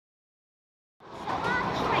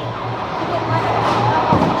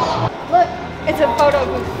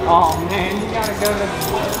Oh man, you gotta go to...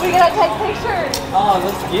 We gotta take pictures. Oh,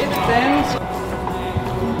 let's get it then.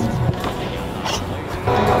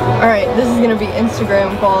 Alright, this is gonna be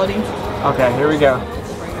Instagram quality. Okay, here we go.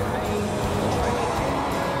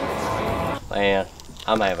 Man,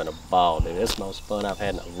 I'm having a ball, dude. It's the most fun I've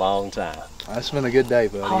had in a long time. It's been a good day,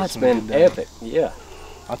 buddy. Oh, it's been epic, yeah.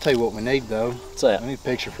 I'll tell you what we need, though. What's that? We need a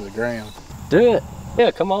picture for the ground. Do it. Yeah,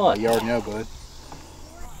 come on. You already know, bud.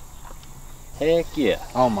 Heck yeah.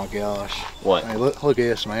 Oh my gosh. What? Hey, look at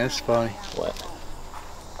this, man. It's funny. What?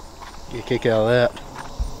 Get a kick out of that.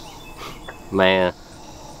 Man,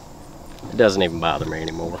 it doesn't even bother me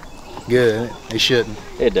anymore. Good. It shouldn't.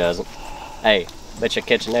 It doesn't. Hey, bet you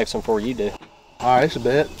catch the next one before you do. All right, it's a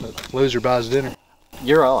bet. But loser buys dinner.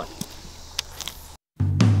 You're on.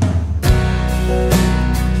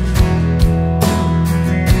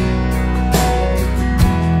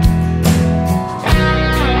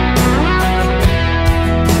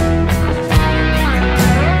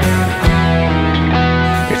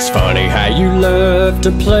 It's funny how you love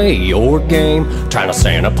to play your game, trying to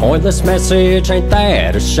send a pointless message, ain't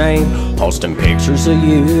that a shame? Posting pictures of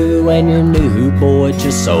you and your new boy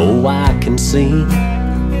just so I can see.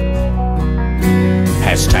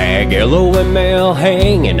 Hashtag LOML,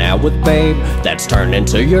 hanging out with babe. That's turned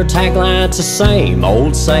into your tagline, it's the same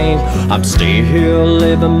old saying. I'm still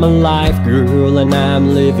living my life, girl, and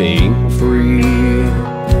I'm living free.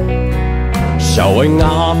 Showing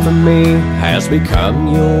off for me has become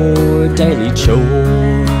your daily chore.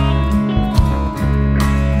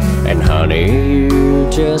 And honey, you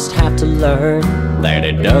just have to learn that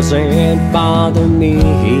it doesn't bother me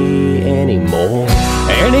anymore.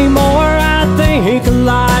 I think a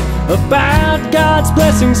lot about God's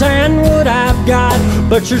blessings and what I've got,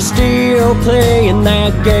 but you're still playing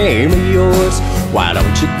that game of yours. Why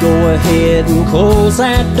don't you go ahead and close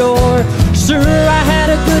that door? Sure, I had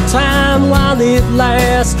a good time while it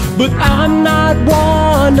lasts, but I'm not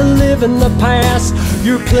one to live in the past.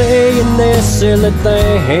 You're playing this silly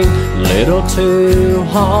thing a little too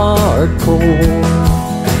hardcore.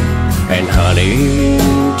 And honey,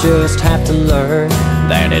 you just have to learn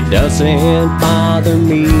that it doesn't bother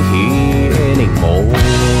me anymore.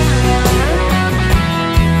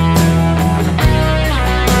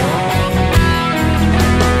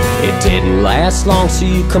 It didn't last long, so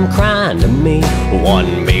you come crying to me,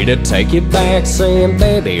 wanting me to take you back, saying,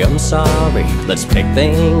 baby, I'm sorry, let's pick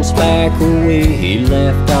things back where we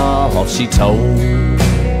left off. She told,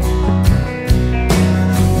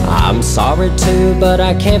 I'm sorry too, but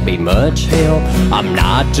I can't be much help. I'm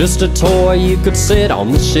not just a toy you could sit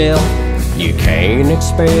on the shelf. You can't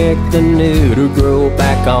expect the new to grow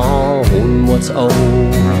back on what's old.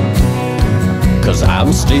 'Cause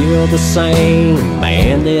I'm still the same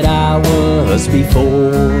man that I was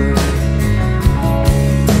before.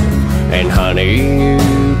 And honey, you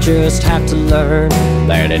just have to learn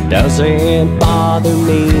that it doesn't bother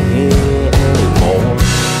me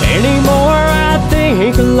anymore. I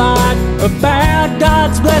think a lot about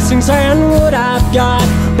God's blessings and what I've got,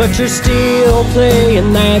 but you're still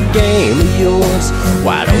playing that game of yours.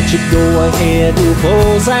 Why don't you go ahead and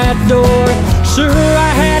close that door? Sure,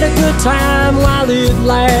 I had a good time while it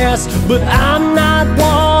lasts, but I'm not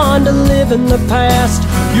one to live in the past.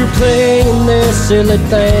 You're playing this silly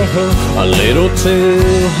thing a little too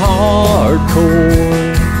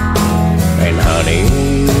hardcore. And honey,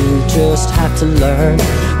 you just have to learn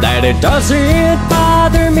that it doesn't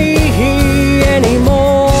bother me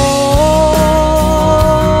anymore.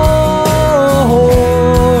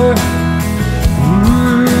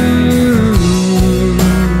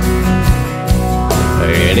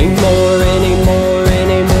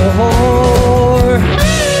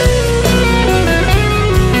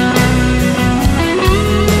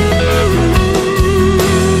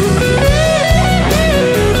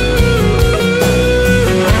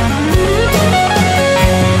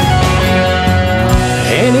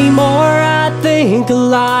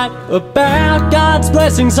 About God's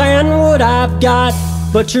blessings and what I've got,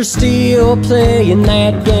 but you're still playing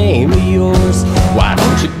that game of yours. Why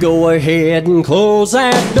don't you go ahead and close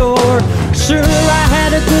that door? Sure, I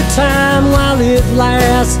had a good time while it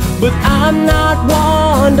lasts, but I'm not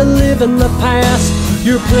one to live in the past.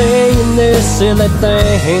 You're playing this silly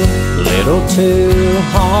thing a little too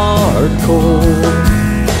hardcore.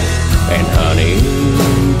 And honey,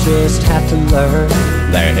 you just have to learn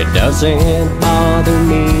that it doesn't bother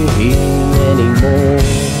me anymore.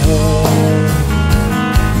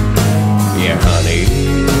 Yeah, honey,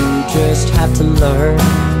 you just have to learn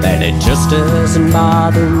that it just doesn't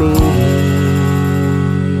bother me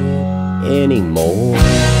anymore.